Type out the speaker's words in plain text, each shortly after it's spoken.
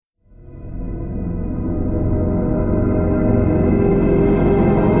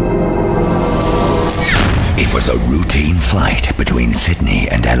flight between Sydney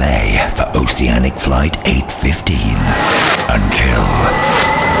and LA for Oceanic Flight 815 until...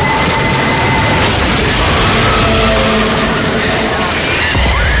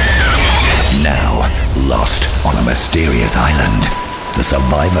 Now, lost on a mysterious island, the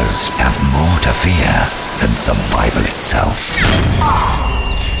survivors have more to fear than survival itself.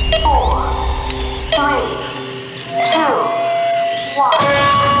 5, 4, 3, 2, 1.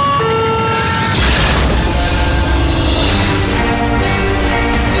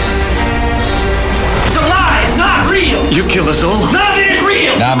 You killed us all. Nothing is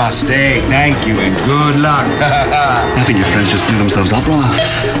real! Namaste, thank you, and good luck. I think your friends just blew themselves up, brother.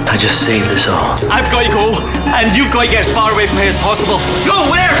 I just saved us all. I've got to go, and you've got to get as far away from here as possible. Go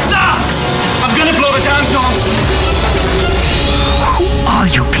where? Stop! I'm gonna blow it down, Tom. Who are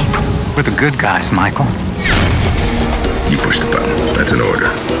you people? We're the good guys, Michael. You push the button. That's an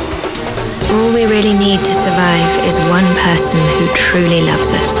order. All we really need to survive is one person who truly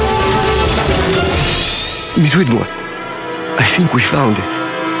loves us. Miss Whitmore, I think we found it.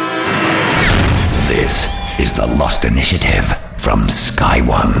 This is the Lost Initiative from Sky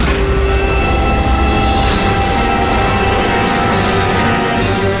One.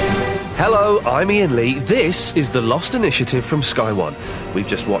 Hello, I'm Ian Lee. This is the Lost Initiative from Sky One. We've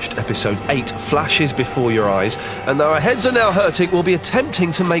just watched episode 8, Flashes Before Your Eyes, and though our heads are now hurting, we'll be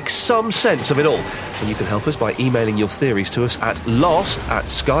attempting to make some sense of it all. And you can help us by emailing your theories to us at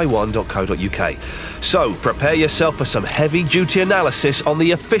lost@sky1.co.uk. So, prepare yourself for some heavy-duty analysis on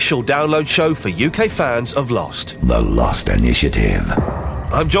the official download show for UK fans of Lost. The Lost Initiative.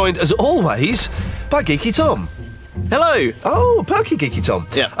 I'm joined, as always, by Geeky Tom. Hello. Oh, perky Geeky Tom.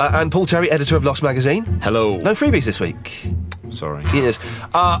 Yeah. And Paul Terry, editor of Lost Magazine. Hello. No freebies this week. Sorry. Yes.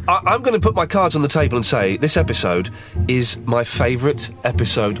 I'm going to put my cards on the table and say this episode is my favourite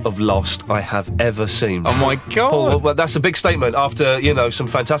episode of Lost I have ever seen. Oh my God. Paul, well, that's a big statement after, some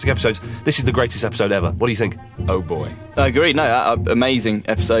fantastic episodes. This is the greatest episode ever. What do you think? Oh boy. I agree. No, amazing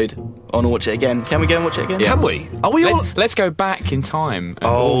episode. I want to watch it again. Can we go and watch it again? Yeah. Can we? Are we all... Let's go back in time.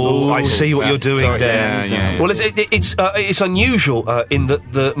 I see what you're doing there. Yeah. Well, it's unusual in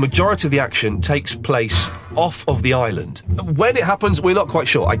that the majority of the action takes place off of the island. When it happens, we're not quite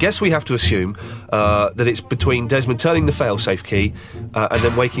sure. I guess we have to assume that it's between Desmond turning the failsafe key and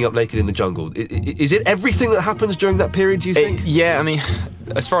then waking up naked in the jungle. Is it everything that happens during that period, do you think? Yeah, I mean,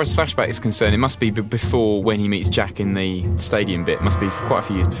 as far as flashback is concerned, it must be before when he meets Jack in the stadium bit. It must be quite a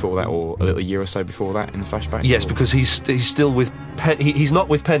few years before that, or a little year or so before that in the flashback. Yes, because he's still with Penny. He's not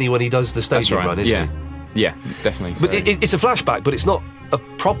with Penny when he does the stadium run, is he? Yeah, definitely. So. But it's a flashback, but it's not a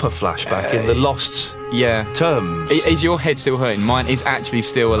proper flashback in the Lost terms. Is your head still hurting? Mine is actually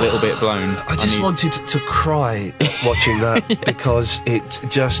still a little bit blown. I just wanted to cry watching that because it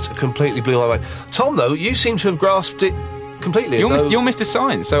just completely blew my mind. Tom, though, you seem to have grasped it completely. You're Mr.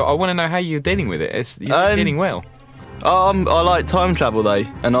 Science, so I want to know how you're dealing with it. You're dealing well. I like time travel, though,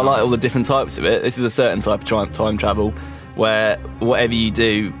 and I like all the different types of it. This is a certain type of time travel where whatever you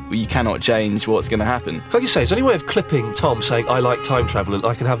do, you cannot change what's going to happen. Can I just say, is there any way of clipping Tom saying, I like time travel, and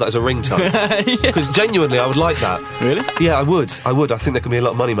I can have that as a ringtone? Because genuinely, I would like that. Really? Yeah, I would. I think there can be a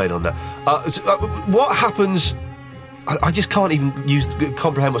lot of money made on that. What happens... I just can't even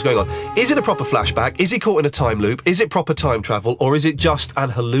comprehend what's going on. Is it a proper flashback? Is he caught in a time loop? Is it proper time travel? Or is it just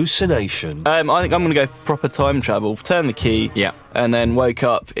an hallucination? I think I'm going to go proper time travel. Turn the key. Yeah. And then woke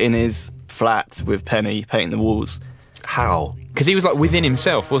up in his flat with Penny painting the walls. How? Because he was like within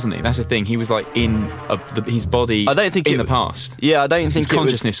himself, wasn't he? That's the thing. He was like in his body. I don't think in the past. Yeah, I don't think his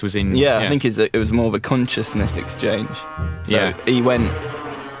consciousness was in. Yeah, I think it was more of a consciousness exchange. So he went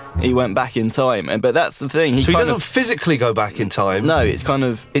back in time, but that's the thing. So he doesn't physically go back in time. No, it's kind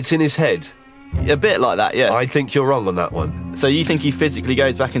of it's in his head. A bit like that, yeah. I think you're wrong on that one. So you think he physically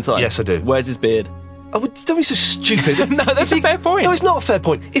goes back in time? Yes, I do. Where's his beard? Oh, don't be so stupid. No, that's a fair point. No, it's not a fair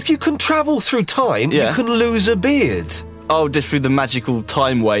point. If you can travel through time, you can lose a beard. Oh, just through the magical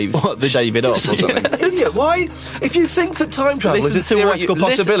time wave, shave it off or something. Idiot, why? If you think that time travel is a theoretical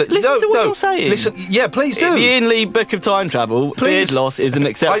possibility... Listen to what you're saying. Listen, yeah, please do. In the Ian Lee Book of Time Travel, beard loss is an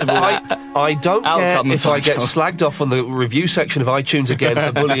acceptable I don't care if I get slagged off on the review section of iTunes again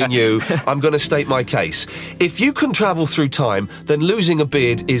for bullying you. I'm going to state my case. If you can travel through time, then losing a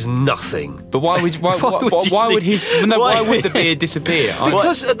beard is nothing. But why would the beard disappear?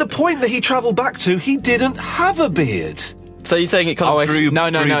 Because at the point that he travelled back to, he didn't have a beard. So you're saying it kind of grew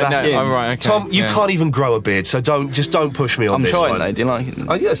no. back in? Oh, right, okay. Tom, you yeah. can't even grow a beard, so don't push me on I'm this trying one. though. Do you like it?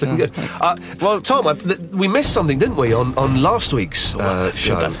 Oh, yes, looking good. Well, Tom, we missed something, didn't we, on last week's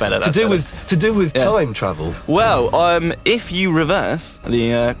show? That's better. To do with time travel. Well, if you reverse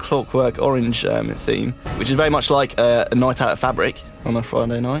the Clockwork Orange theme, which is very much like a night out at Fabric on a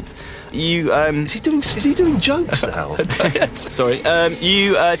Friday night, you is he doing jokes now? Sorry.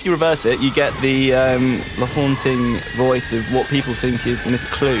 If you reverse it, you get the haunting voice of what people think is Miss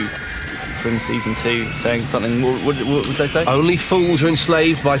Clue from season 2, saying something. What would they say? Only fools are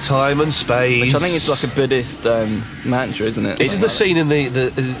enslaved by time and space. Which I think is like a Buddhist mantra, isn't it? This is the scene in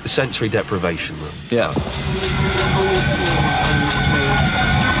the sensory deprivation room. Yeah.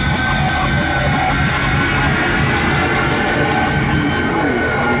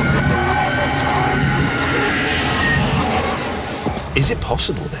 Is it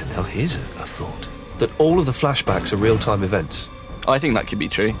possible then, now here's a thought, that all of the flashbacks are real-time events? I think that could be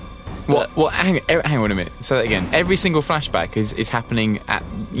true. What? Hang on a minute. Say that again. Every single flashback is happening at,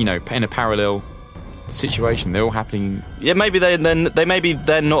 in a parallel situation. They're all happening. Yeah, maybe they're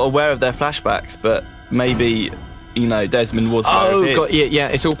not aware of their flashbacks, but maybe Desmond was aware of his. God, yeah.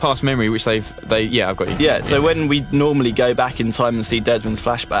 It's all past memory, which I've got you. Yeah. So when we normally go back in time and see Desmond's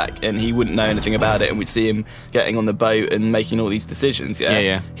flashback, and he wouldn't know anything about it, and we'd see him getting on the boat and making all these decisions.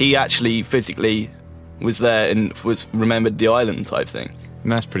 Yeah. He actually physically was there and remembered the island type thing.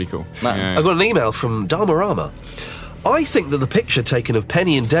 That's pretty cool. Yeah. I got an email from Dharmarama. I think that the picture taken of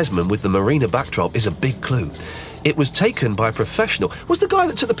Penny and Desmond with the marina backdrop is a big clue. It was taken by a professional. Was the guy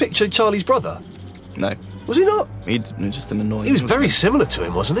that took the picture Charlie's brother? No. Was he not? He was just an annoying... He was very similar to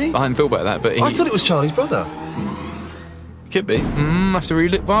him, wasn't he? I hadn't thought about that, but... I thought it was Charlie's brother. Could be. I have to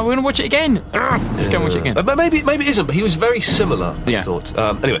relook. Well, we're going to watch it again. Let's go and watch it again. Maybe it isn't, but he was very similar, I Yeah. thought.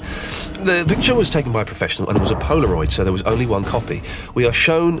 Anyway, the picture was taken by a professional and it was a Polaroid, so there was only one copy. We are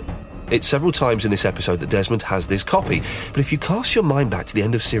shown it several times in this episode that Desmond has this copy, but if you cast your mind back to the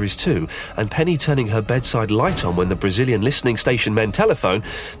end of Series 2 and Penny turning her bedside light on when the Brazilian listening station men telephone,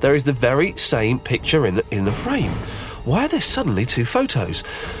 there is the very same picture in the frame. Why are there suddenly 2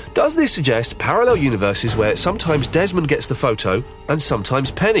 photos? Does this suggest parallel universes where sometimes Desmond gets the photo and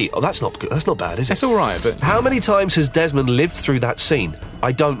sometimes Penny? Oh, that's not good. That's not bad, is it? That's all right, but... How many times has Desmond lived through that scene?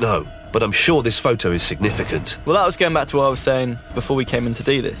 I don't know, but I'm sure this photo is significant. Well, that was going back to what I was saying before we came in to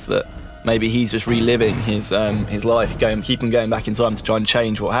do this, that maybe he's just reliving his life, keep on going back in time to try and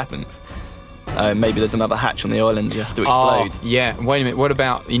change what happens. Maybe there's another hatch on the island he has to explode. Yeah, wait a minute, what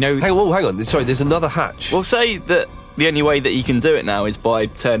about, Hang on, sorry, there's another hatch. Well, say that the only way that he can do it now is by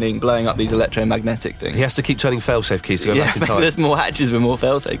blowing up these electromagnetic things. He has to keep turning failsafe keys to go back in time. There's more hatches with more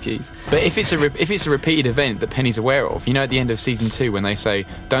failsafe keys. But if it's a repeated event that Penny's aware of, at the end of season 2 when they say,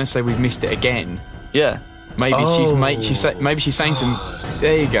 "Don't say we've missed it again." Yeah. Maybe she's saying to him,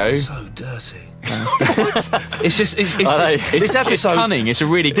 "There you go." So dirty. This episode. It's cunning. It's a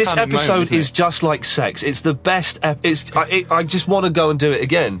really this cunning episode moment, is just like sex. It's the best. I just want to go and do it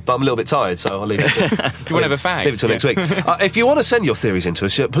again, but I'm a little bit tired, so I'll leave it. Do you want to have a fag? Leave it till next week. If you want to send your theories into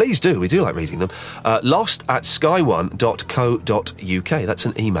us, please do. We do like reading them. lost@sky1.co.uk. That's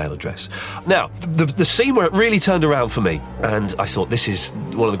an email address. Now, the scene where it really turned around for me, and I thought this is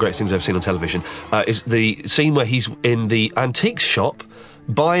one of the greatest things I've ever seen on television, is the scene where he's in the antiques shop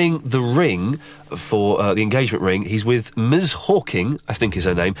buying the ring for the engagement ring. He's with Ms. Hawking, I think is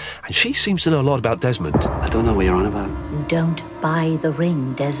her name, and she seems to know a lot about Desmond. I don't know what you're on about. You don't buy the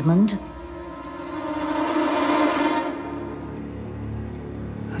ring, Desmond.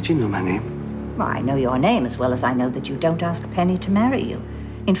 How'd you know my name? Well, I know your name as well as I know that you don't ask Penny to marry you.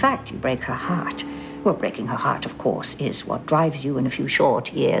 In fact, you break her heart. Well, breaking her heart, of course, is what drives you in a few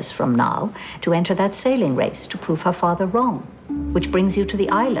short years from now to enter that sailing race to prove her father wrong. Which brings you to the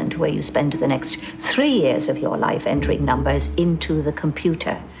island where you spend the next 3 years of your life entering numbers into the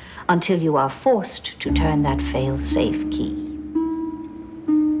computer until you are forced to turn that fail-safe key.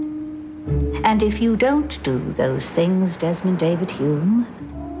 And if you don't do those things, Desmond David Hume,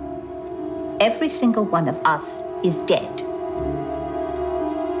 every single one of us is dead.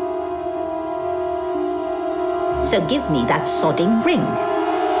 So give me that sodding ring.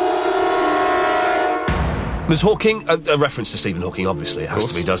 Ms. Hawking, a reference to Stephen Hawking, obviously, it has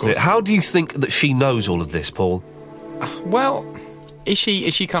to be, doesn't it? How do you think that she knows all of this, Paul? Well, Is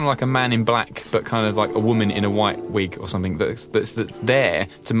she kind of like a man in black, but kind of like a woman in a white wig or something that's there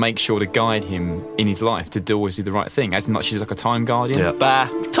to make sure to guide him in his life to always do the right thing? As in, like she's like a time guardian. Yeah. Bah,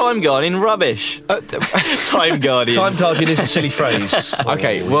 time guardian, rubbish. Time guardian. Time guardian is a silly phrase.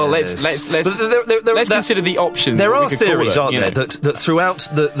 Okay, well let's consider the options. There are theories, aren't there, that throughout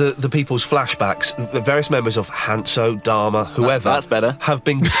the people's flashbacks, the various members of Hanzo, Dharma, whoever, that's better, have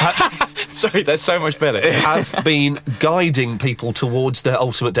been. Sorry, that's so much better. Have been guiding people towards their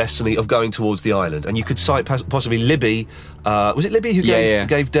ultimate destiny of going towards the island. And you could cite possibly Libby. Was it Libby who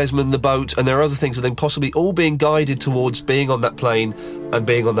gave Desmond the boat? And there are other things that then possibly all being guided towards being on that plane and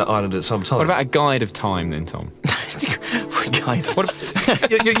being on that island at some time. What about a guide of time then, Tom? Guide.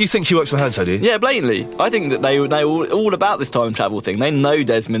 You think she works for Hanzo, do you? Yeah, blatantly. I think that they know all about this time travel thing. They know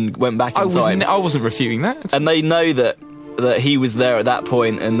Desmond went back in time. I wasn't refuting that. And they know that he was there at that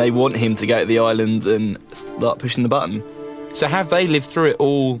point, and they want him to go to the island and start pushing the button. So have they lived through it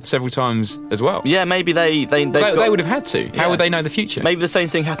all several times as well? Yeah, maybe they would have had to. How would they know the future? Maybe the same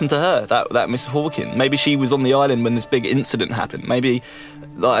thing happened to her, that Miss Hawkins. Maybe she was on the island when this big incident happened. Maybe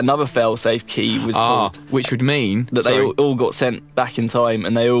another fail-safe key was pulled. Which would mean that they all got sent back in time,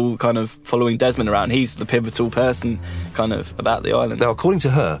 and they're all kind of following Desmond around. He's the pivotal person kind of about the island. Now, according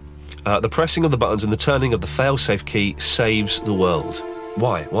to her, the pressing of the buttons and the turning of the fail-safe key saves the world.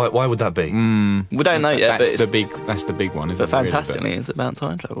 Why? Why would that be? We don't know yet. That's the big one, isn't it? But fantastically, it's about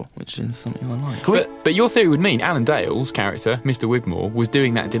time travel, which is something I like. But your theory would mean Alan Dale's character, Mr. Wigmore, was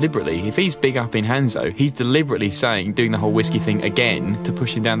doing that deliberately. If he's big up in Hanzo, he's deliberately doing the whole whiskey thing again to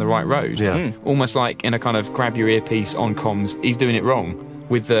push him down the right road. Yeah. Almost like in a kind of grab your earpiece on comms, he's doing it wrong.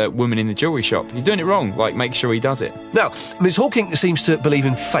 With the woman in the jewellery shop. He's doing it wrong, make sure he does it. Now, Ms. Hawking seems to believe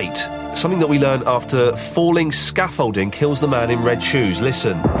in fate, something that we learn after falling scaffolding kills the man in red shoes.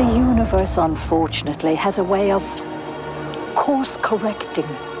 Listen. The universe, unfortunately, has a way of course-correcting.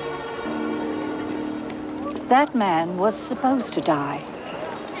 That man was supposed to die.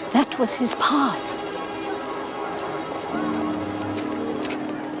 That was his path.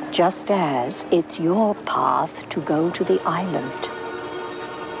 Just as it's your path to go to the island.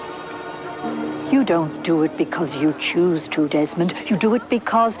 You don't do it because you choose to, Desmond. You do it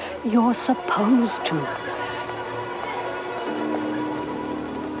because you're supposed to.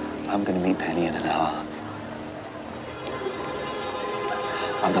 I'm going to meet Penny in an hour.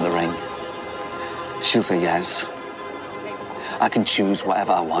 I've got the ring. She'll say yes. I can choose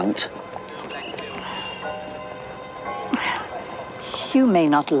whatever I want. You may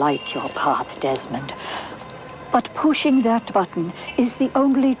not like your path, Desmond, but pushing that button is the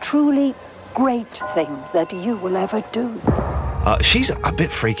only truly great thing that you will ever do. She's a bit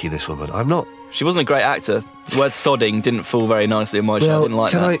freaky, this woman. I'm not... She wasn't a great actor. The word sodding didn't fall very nicely in my show. I didn't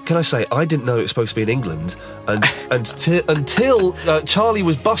like that. Can I say, I didn't know it was supposed to be in England until Charlie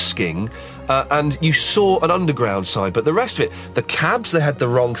was busking and you saw an underground side. But the rest of it, the cabs, they had the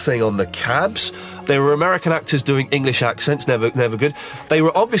wrong thing on the cabs. They were American actors doing English accents, never good. They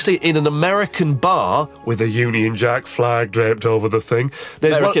were obviously in an American bar with a Union Jack flag draped over the thing.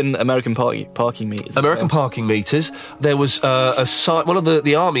 American parking meters. American parking meters. There was a sign. One of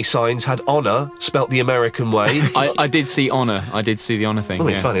the army signs had honour spelt the American way. I did see honour. I did see the honour thing.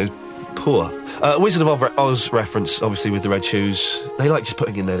 Wasn't it funny? It was poor. Wizard of Oz reference, obviously, with the red shoes. They like just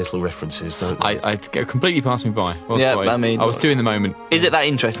putting in their little references, don't they? I completely passed me by. I was too in the moment. Is it that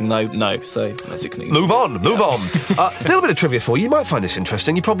interesting though? No. So basically, move on. A little bit of trivia for you. You might find this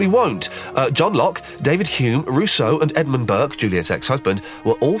interesting. You probably won't. John Locke, David Hume, Rousseau, and Edmund Burke, Juliet's ex-husband,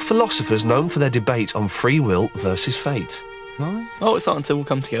 were all philosophers known for their debate on free will versus fate. Oh, it's not until we'll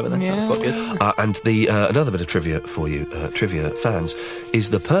come together then. Yeah. That's quite good. And another bit of trivia for you, trivia fans, is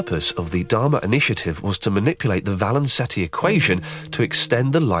the purpose of the Dharma Initiative was to manipulate the Valenzetti equation to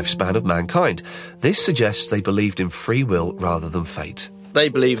extend the lifespan of mankind. This suggests they believed in free will rather than fate. They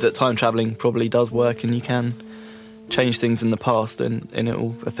believe that time travelling probably does work and you can change things in the past and it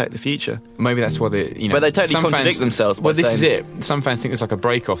will affect the future. Maybe that's why but they totally contradict themselves. Well, this is it. Some fans think it's like a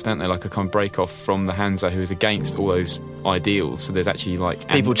break-off, don't they? Like a kind of break-off from the Hanzo who is against all those ideals. So there's actually like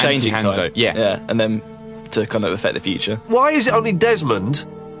people changing Hanzo. Yeah, and then to kind of affect the future. Why is it only Desmond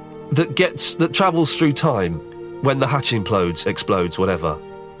that travels through time when the hatch explodes, whatever?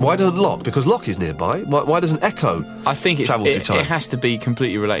 Why doesn't Locke? Because Locke is nearby. Why doesn't Echo? I think travel through time? It has to be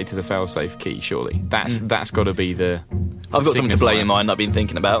completely related to the fail-safe key. Surely that's got to be the. I've got something to blow your mind. I've been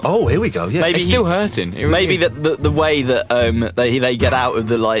thinking about. Oh, here we go. Yeah, maybe it's still hurting. Maybe the way that they get out of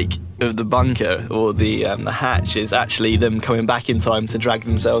the bunker or the hatch is actually them coming back in time to drag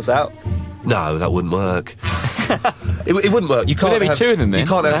themselves out. No, that wouldn't work. it wouldn't work. You can't. Would there be two of them then? You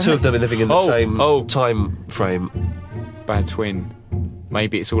can't have two of them living in the same time frame. Bad twin.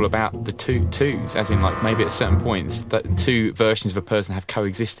 maybe it's all about the twos, as in, like, maybe at certain points that two versions of a person have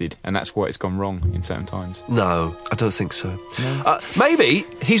coexisted, and that's why it's gone wrong in certain times. No, I don't think so. No. Maybe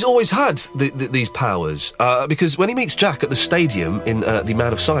he's always had these powers, because when he meets Jack at the stadium in the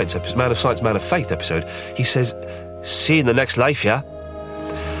Man of Science, Man of Faith episode, he says, "See you in the next life, yeah?"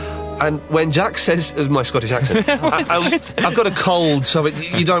 And when Jack says, my Scottish accent, I've got a cold, so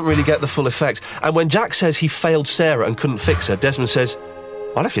you don't really get the full effect. And when Jack says he failed Sarah and couldn't fix her, Desmond says,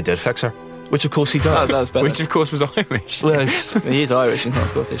 "Well, if you did fix her," which of course he does. That was better. Which of course was Irish. Yes. He's Irish, he's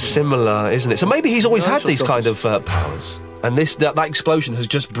not Scottish. Similar, isn't it? So maybe he's always had these Scottish. kind of powers. And that explosion has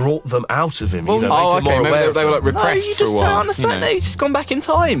just brought them out of him. Well, made him more maybe aware they were, like, of them. repressed for a No, you just while. don't understand that. He's just gone back in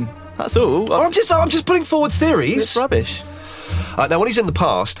time. That's all. Well, I'm just putting forward theories. It's rubbish. Now, when he's in the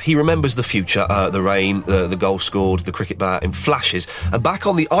past, he remembers the future, the rain, the goal scored, the cricket bat in flashes. And back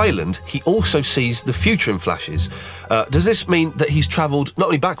on the island, he also sees the future in flashes. Does this mean that he's travelled not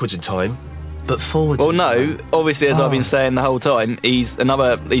only backwards in time, but forwards in time? No. Obviously, as I've been saying the whole time, he's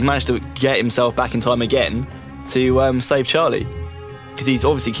managed to get himself back in time again to save Charlie. Because he's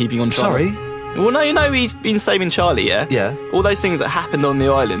obviously keeping on trying. Sorry? Well, no, you know he's been saving Charlie, yeah? Yeah. All those things that happened on the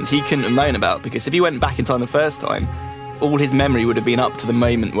island, he couldn't have known about, because if he went back in time the first time, all his memory would have been up to the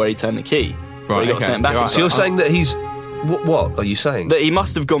moment where he turned the key. Where he got sent back. So you're saying that he's... What are you saying? That he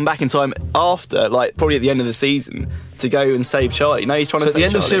must have gone back in time after, like, probably at the end of the season, to go and save Charlie. No, he's trying to save So at the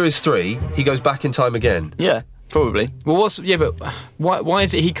end Charlie. of Series 3, he goes back in time again? Yeah, probably. Well, but why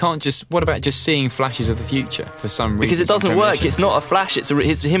is it he can't just... What about just seeing flashes of the future for some reason? Because it doesn't work. premonition? It's not a flash. It's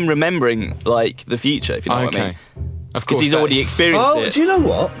him remembering, like, the future, if you know what I mean. Of Because course, he's already experienced Oh, it. do you know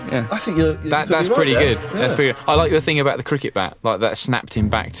what? Yeah. I think you're That's right pretty there. good. Yeah. That's pretty good. I like the thing about the cricket bat, like that snapped him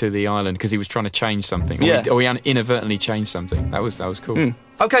back to the island because he was trying to change something. Or he inadvertently changed something. That was cool.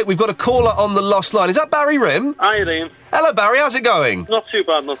 OK, we've got a caller on the lost line. Is that Barry Rim? Hi, Ian. Hello, Barry. How's it going? Not too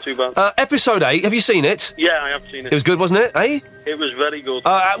bad, not too bad. Episode 8, have you seen it? Yeah, I have seen it. It was good, wasn't it, eh? It was very good.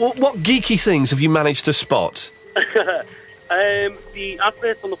 What geeky things have you managed to spot? The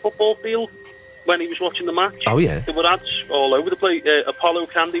advert on the football field when he was watching the match. Oh, yeah. There were ads all over the place. Apollo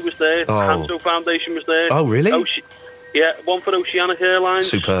Candy was there. Oh. Hanso Foundation was there. Oh, really? Yeah, one for Oceanic Airlines.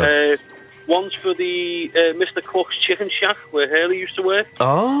 Superb. One's for the Mr. Cook's Chicken Shack, where Hurley used to work.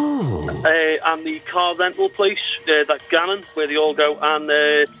 Oh. And the car rental place, that Gannon, where they all go, and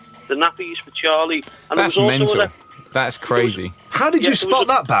the nappies for Charlie. And That's there was also mental. That's crazy. How did you spot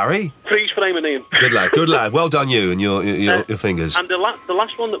that, Barry? Freeze framing Ian. Good lad. Well done, you and your fingers. And the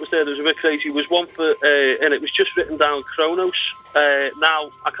last one that was there that was a bit crazy was one for, and it was just written down Kronos.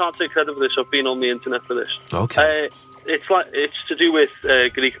 Now, I can't take credit for this, I've been on the internet for this. Okay. It's to do with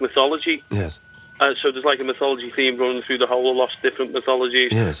Greek mythology. Yes. So there's like a mythology theme running through the whole of lots of different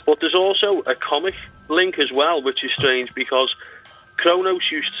mythologies. Yes. But there's also a comic link as well, which is strange because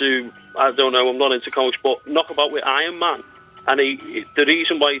Kronos used to, I don't know, I'm not into comics, but knock about with Iron Man. And the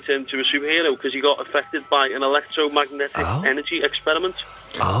reason why he turned into a superhero, because he got affected by an electromagnetic energy experiment.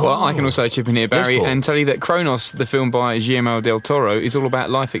 Oh. Well, I can also chip in here, Barry, Paul. and tell you that Kronos, the film by Guillermo del Toro, is all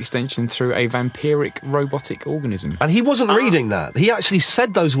about life extension through a vampiric robotic organism. And he wasn't reading that. He actually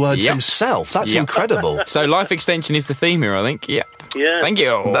said those words himself. That's incredible. So life extension is the theme here, I think. Yep. Yeah. Thank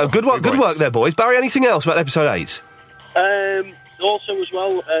you. Good work there, boys. Barry, anything else about episode 8? Also, as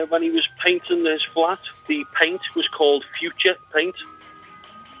well, when he was painting his flat, the paint was called Future Paint.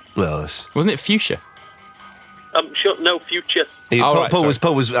 Well, wasn't it fuchsia? I'm sure, no, Future.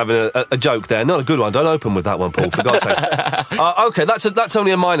 Paul was having a joke there. Not a good one. Don't open with that one, Paul, for God's sake. OK, that's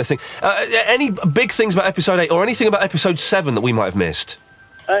only a minor thing. Any big things about episode 8 or anything about episode 7 that we might have missed?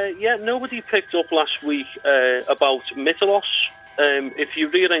 Yeah, nobody picked up last week about Mythalos. If you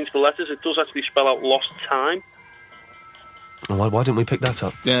rearrange the letters, it does actually spell out lost time. Why didn't we pick that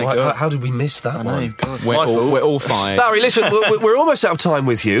up? Yeah, how did we miss that one? We're all fired. Barry, listen, we're almost out of time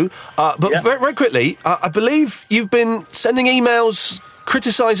with you, but very, very quickly, I believe you've been sending emails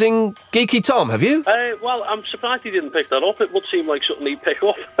criticising Geeky Tom, have you? Well, I'm surprised he didn't pick that up. It would seem like something he'd pick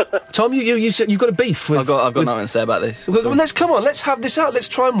up. Tom, you've got a beef with... I've got nothing to say about this. Well, let's have this out. Let's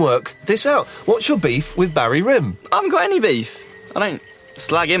try and work this out. What's your beef with Barry Rim? I haven't got any beef. I don't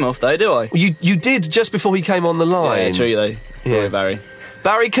slag him off, though, do I? You did just before he came on the line. Yeah, true, though. Sorry, Barry.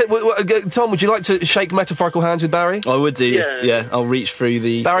 Barry, Tom, would you like to shake metaphorical hands with Barry? I would do, yeah. I'll reach through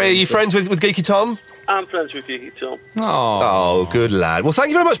the... Barry, are you friends with Geeky Tom? I'm friends with you, Tom. Oh, good lad. Well, thank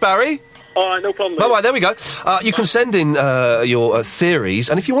you very much, Barry. All right, no problem. Bye-bye, there we go. You can send in your theories,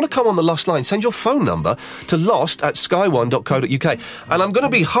 and if you want to come on the Lost line, send your phone number to lost@sky1.co.uk. And I'm going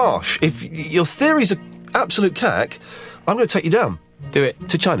to be harsh. If your theories are absolute cack, I'm going to take you down. Do it.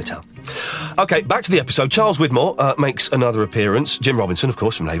 To Chinatown. OK, back to the episode. Charles Widmore makes another appearance. Jim Robinson, of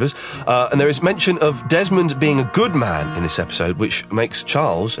course, from Neighbours. And there is mention of Desmond being a good man in this episode, which makes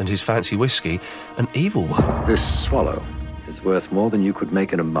Charles and his fancy whiskey an evil one. This swallow is worth more than you could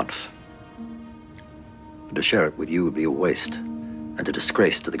make in a month. And to share it with you would be a waste and a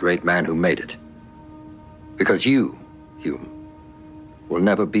disgrace to the great man who made it. Because you, Hume, will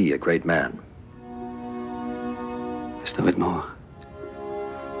never be a great man. Mr. Widmore,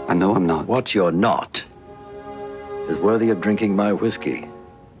 I know I'm not. What you're not is worthy of drinking my whiskey.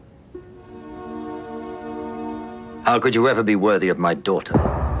 How could you ever be worthy of my daughter?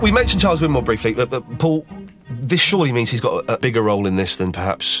 We mentioned Charles Widmore briefly, but Paul, this surely means he's got a bigger role in this than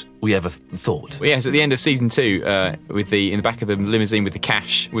perhaps we ever thought. Well, yes, at the end of season 2, in the back of the limousine with the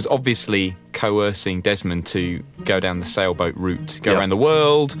cash, was obviously coercing Desmond to go down the sailboat route, go around the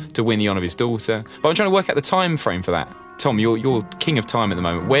world to win the honour of his daughter. But I'm trying to work out the time frame for that. Tom, you're king of time at the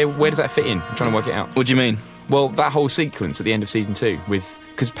moment. Where does that fit in? I'm trying to work it out. What do you mean? Well, that whole sequence at the end of season 2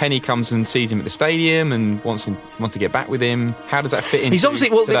 because Penny comes and sees him at the stadium and wants to get back with him. How does that fit in? He's obviously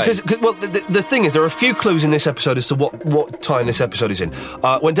the thing is there are a few clues in this episode as to what time this episode is in.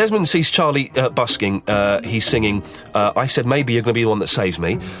 When Desmond sees Charlie busking, he's singing "I Said Maybe You're Going to Be the One That Saves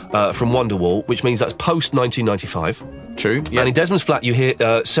Me" from Wonderwall, which means that's post 1995. True. Yeah. And in Desmond's flat, you hear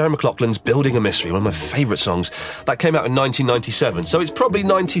Sarah McLachlan's "Building a Mystery," one of my favourite songs. That came out in 1997, so it's probably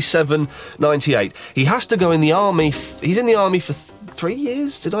 97, 98. He has to go in the army. He's in the army for 3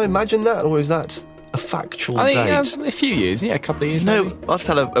 years. Did I imagine that, or is that a factual date? A few years, a couple of years. No, maybe. I'll just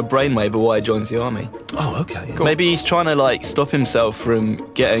have a brainwave of why he joins the army. Oh, okay. Cool. Maybe he's trying to stop himself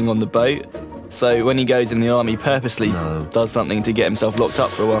from getting on the boat. So when he goes in the army, purposely does something to get himself locked up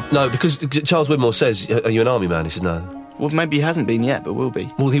for a while. No, because Charles Widmore says, "Are you an army man?" He said, "No." Well, maybe he hasn't been yet, but will be.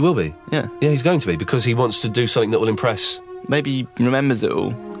 Well, he will be. Yeah. Yeah, he's going to be, because he wants to do something that will impress. Maybe he remembers it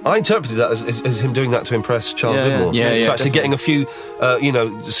all. I interpreted that as him doing that to impress Charles Widmore. Yeah, to actually definitely. getting a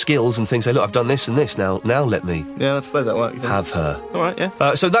few, skills and things. Say, look, I've done this and this. Now let me. Yeah, I suppose that works. Have her. All right,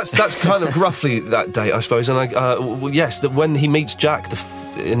 yeah. So that's kind of roughly that date, I suppose. And yes, that when he meets Jack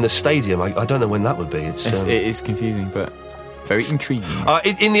in the stadium, I don't know when that would be. It is confusing, but very intriguing.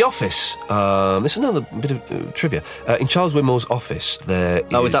 In the office, this is another bit of trivia. In Charles Widmore's office, there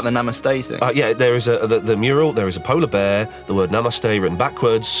is... Oh, is that the Namaste thing? Yeah, there is the mural, there is a polar bear, the word Namaste written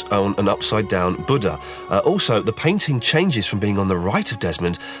backwards on an upside-down Buddha. Also, the painting changes from being on the right of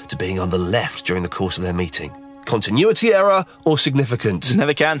Desmond to being on the left during the course of their meeting. Continuity error or significant? You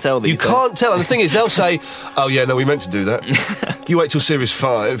never can tell these You can't tell. And the thing is, they'll say, "Oh yeah, no, we meant to do that." You wait till series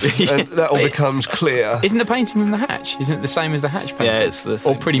 5, and that all becomes clear. Isn't the painting from the Hatch? Isn't it the same as the Hatch painting? Yeah, it's the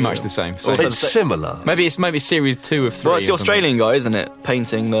same. Or pretty much the same. So it's similar. Maybe it's series 2 of 3. Well, it's the Australian guy, isn't it?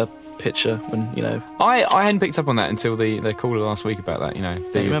 Painting the picture when, I hadn't picked up on that until the caller last week about that,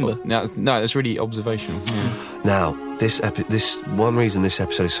 Do you remember? No, it's really observational. Yeah. Now, this one reason this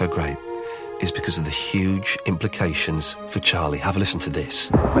episode is so great is because of the huge implications for Charlie. Have a listen to this.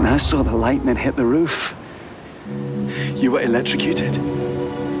 When I saw the lightning hit the roof, you were electrocuted.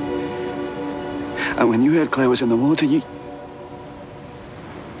 And when you heard Claire was in the water, you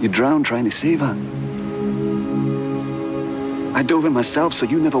drowned trying to save her. I dove in myself, so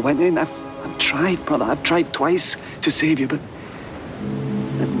you never went in. I've tried, brother. I've tried twice to save you, but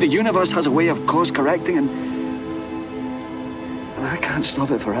the universe has a way of course correcting, and I can't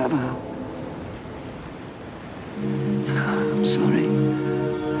stop it forever. I'm sorry.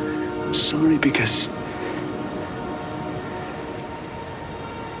 I'm sorry because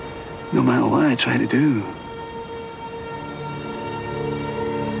no matter what I try to do,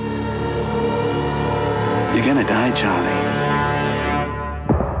 you're gonna die, Charlie.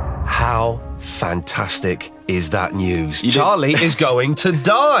 How fantastic is that news? Charlie is going to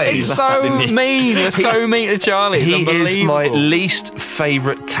die. It's so mean. It's so mean to Charlie. He is my least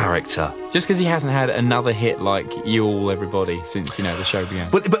favourite character. Just because he hasn't had another hit like You All Everybody since, the show began.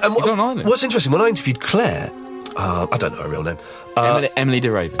 But he's on Ireland. What's interesting, when I interviewed Claire, I don't know her real name. Emily de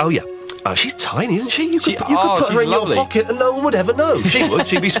Raven. Oh, yeah. She's tiny, isn't she? You could put her in lovely. your pocket and no one would ever know. She would.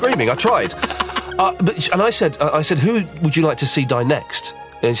 She'd be screaming. I tried. And I said, who would you like to see die next?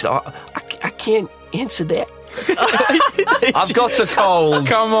 And she said, I can't answer that. I've got a cold.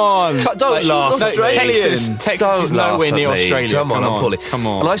 Come on. Don't laugh. Texas is nowhere near Australia. Come on, I'm poorly. Come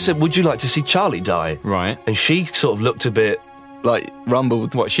on. And I said, would you like to see Charlie die? Right. And she sort of looked a bit...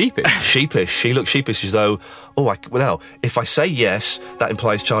 rumbled. What, sheepish? Sheepish. She looked sheepish as though, now, if I say yes, that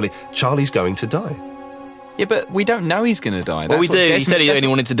implies Charlie's going to die. Yeah, but we don't know he's going to die. Well, we do. He said he only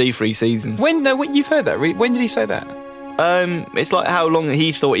wanted to do 3 seasons. When? No, you've heard that. When did he say that? It's like how long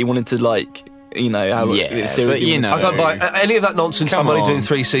he thought he wanted to, you know, how the series. but, you know, I don't buy any of that nonsense. Come I'm only on. doing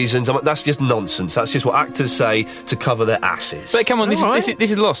 3 seasons. That's just nonsense. That's just what actors say to cover their asses. But come on, this All is right.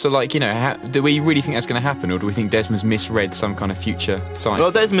 this is Lost. So, like, you know, do we really think that's going to happen, or do we think Desmond's misread some kind of future sign?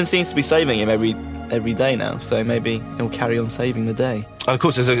 Well, Desmond seems to be saving him every day now, so maybe he'll carry on saving the day. And of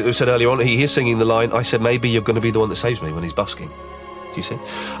course, as I said earlier on, he is singing the line, I said, maybe you're going to be the one that saves me, when he's busking. Do you see?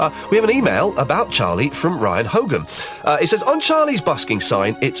 We have an email about Charlie from Ryan Hogan. It says, on Charlie's busking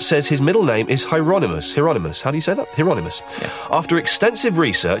sign, it says his middle name is Hieronymus. Hieronymus. How do you say that? Hieronymus. Yeah. After extensive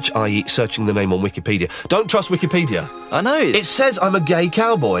research, i.e. searching the name on Wikipedia. Don't trust Wikipedia. I know. It says I'm a gay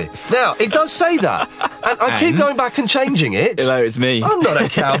cowboy. Now, it does say that. And I keep going back and changing it. Hello, it's me. I'm not a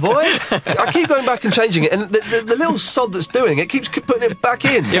cowboy. I keep going back and changing it, and the little sod that's doing it keeps putting it back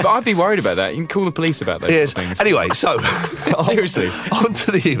in. Yeah, but I'd be worried about that. You can call the police about those sort of things. Anyway, so... Seriously. On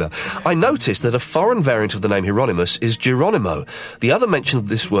to the email. I noticed that a foreign variant of the name Hieronymus is Geronimo. The other mention of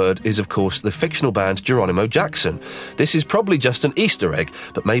this word is, of course, the fictional band Geronimo Jackson. This is probably just an Easter egg,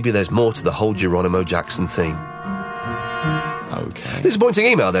 but maybe there's more to the whole Geronimo Jackson theme. Okay. Disappointing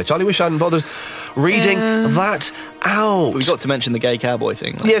email there, Charlie. Wish I hadn't bothered reading that out. We got to mention the gay cowboy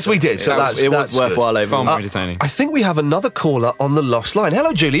thing. Yes, we did. So it was worthwhile overall. Far more entertaining. I think we have another caller on the lost line.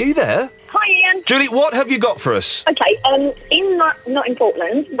 Hello, Julie. Are you there? Hi, Ian. Julie, what have you got for us? Okay, not in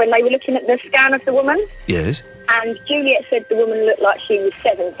Portland, when they were looking at the scan of the woman, Yes. and Juliet said the woman looked like she was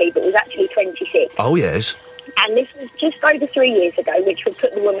 70, but was actually 26. Oh, yes. And this was just over 3 years ago, which would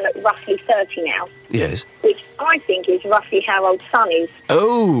put the woman at roughly 30 now, Yes. which I think is roughly how old Son is.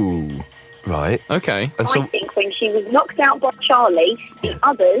 Oh. Right. Okay. And I so... think when she was knocked out by Charlie, the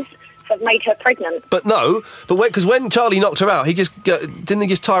others have made her pregnant. But no, because when Charlie knocked her out, didn't he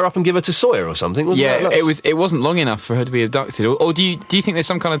just tie her up and give her to Sawyer or something? Wasn't Yeah, that it wasn't long enough for her to be abducted. Or do you think there's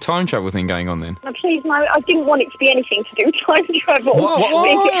some kind of time travel thing going on then? Now, please, no, I didn't want it to be anything to do with time travel. What?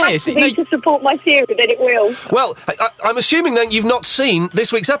 If it has to be to support my theory, then it will. Well, I'm assuming then you've not seen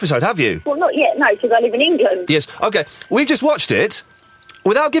this week's episode, have you? Well, not yet, no, because I live in England. Yes. Okay. We've just watched it.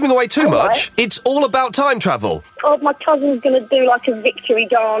 Without giving away too much, it's all about time travel. Oh, my cousin's going to do like a victory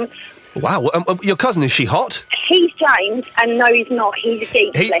dance. Wow. Your cousin, is she hot? He's James, and no, he's not. He's a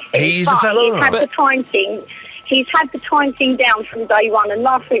geek, bless him. He's But a fella. He's had the time thing. He's had the time thing down from day one, and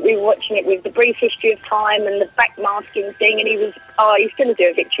last week we were watching it with the brief history of time and the backmasking thing, and he's going to do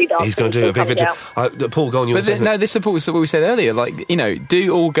a victory dance. He's going to do a big victory. Paul, go on. No, this supports what we said earlier. Like, you know,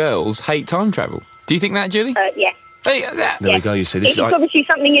 do all girls hate time travel? Do you think that, Julie? Yeah. Hey, there we go, you see. This It's obviously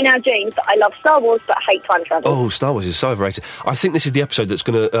something in our genes that I love Star Wars, but hate time travel. Oh, Star Wars is so overrated. I think this is the episode that's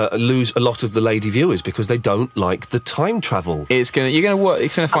going to lose a lot of the lady viewers because they don't like the time travel. It's going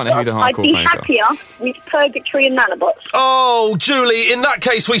to find out who the I'd hardcore be fans are. happier with Purgatory and Nanobots. Oh, Julie, in that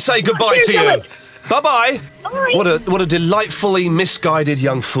case, we say goodbye to you. Bye-bye. Bye. What a delightfully misguided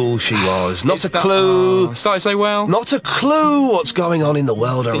young fool she was. Not a clue. Started so well. Not a clue what's going on in the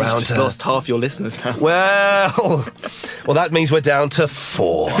world I think around you've just her. lost half your listeners now. Well, that means we're down to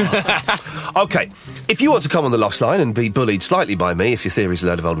 4. Okay, if you want to come on the Lost Line and be bullied slightly by me, if your theory's a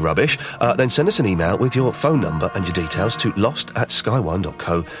load of old rubbish, then send us an email with your phone number and your details to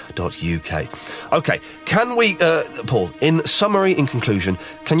lost@sky1.co.uk. Okay, can we, Paul, in summary, in conclusion,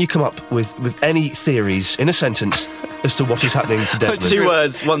 can you come up with any theories in a sentence as to what is happening to Desmond? 2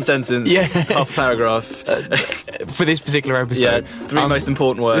 words, 1 sentence, half a paragraph. For this particular episode. Yeah, 3 most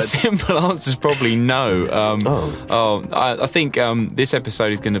important words. The simple answer is probably no. I think this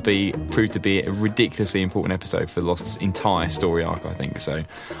episode is going to prove to be a ridiculously important episode for Lost's entire story arc, I think. So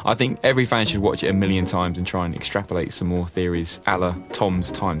I think every fan should watch it a million times and try and extrapolate some more theories a la Tom's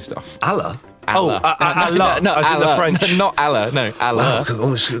time stuff. Allah? Allah. No, as in the French. Not Allah, no, Allah. Wow,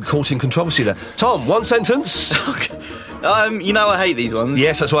 almost caught in controversy there. Tom, 1 sentence. You know I hate these ones.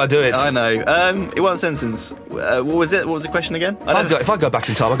 Yes, that's why I do it. I know. In 1 sentence. What was it? What was the question again? If I go back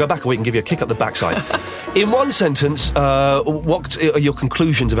in time, I'll go back a week and give you a kick up the backside. In 1 sentence, what are your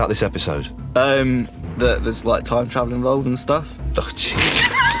conclusions about this episode? That there's like time travel involved and stuff. Oh, jeez.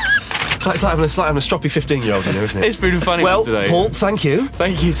 It's like having a stroppy 15-year-old in here, isn't it? It's been funny Well, today. Paul, thank you.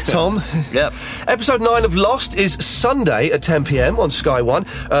 Thank you, sir. Tom. Yep. Episode 9 of Lost is Sunday at 10 p.m. on Sky 1,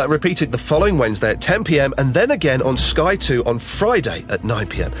 repeated the following Wednesday at 10 p.m, and then again on Sky 2 on Friday at 9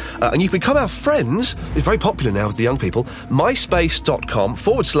 p.m. And you can become our friends. It's very popular now with the young people.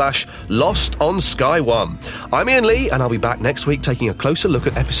 myspace.com/Lost on Sky 1. I'm Ian Lee, and I'll be back next week taking a closer look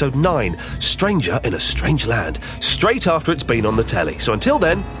at episode 9, Stranger in a Strange Land, straight after it's been on the telly. So until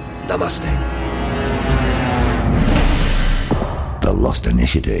then, namaste. The Lost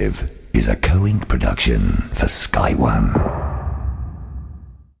Initiative is a co-ink production for Sky One.